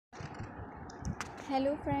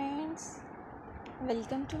Hello friends,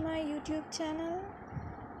 welcome to my YouTube channel.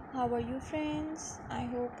 How are you friends? I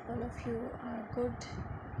hope all of you are good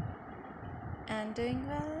and doing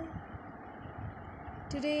well.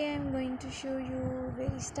 Today I am going to show you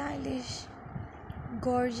very stylish,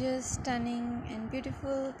 gorgeous, stunning and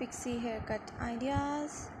beautiful pixie haircut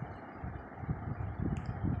ideas.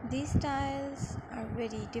 These styles are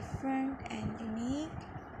very different and unique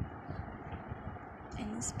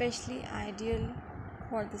and especially ideal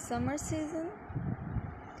for the summer season.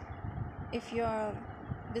 If you are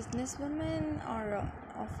a businesswoman or an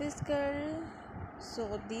office girl,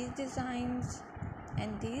 so these designs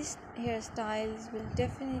and these hairstyles will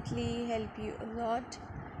definitely help you a lot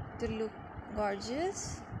to look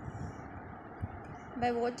gorgeous.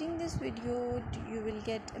 By watching this video, you will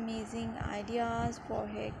get amazing ideas for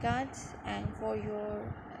haircuts and for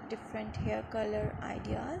your different hair color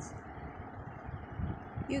ideas.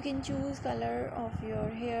 You can choose color of your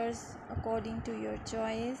hairs according to your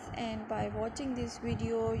choice, and by watching this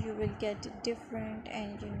video you will get different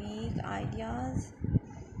and unique ideas.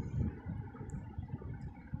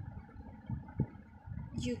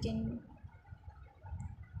 You can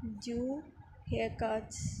do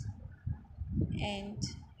haircuts and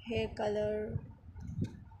hair color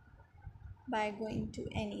by going to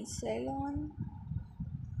any salon.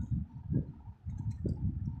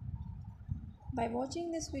 By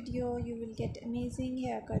watching this video you will get amazing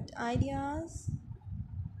haircut ideas.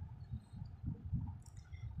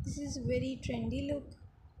 This is a very trendy look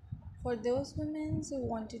for those women who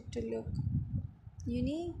wanted to look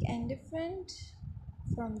unique and different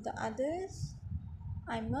from the others.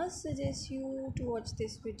 I must suggest you to watch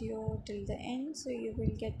this video till the end so you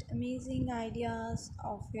will get amazing ideas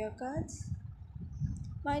of haircuts.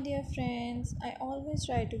 My dear friends, I always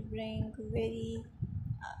try to bring very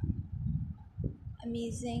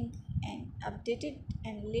amazing and updated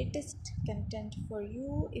and latest content for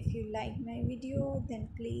you. If you like my video, then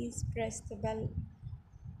please press the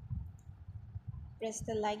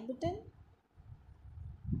like button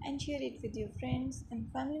and share it with your friends and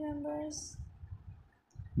family members.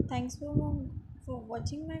 Thanks for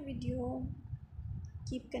watching my video.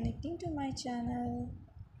 Keep connecting to my channel.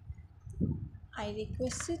 I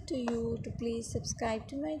requested to you to please subscribe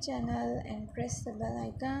to my channel and press the bell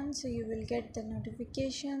icon so you will get the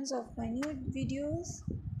notifications of my new videos.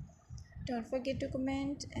 Don't forget to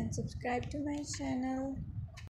comment and subscribe to my channel.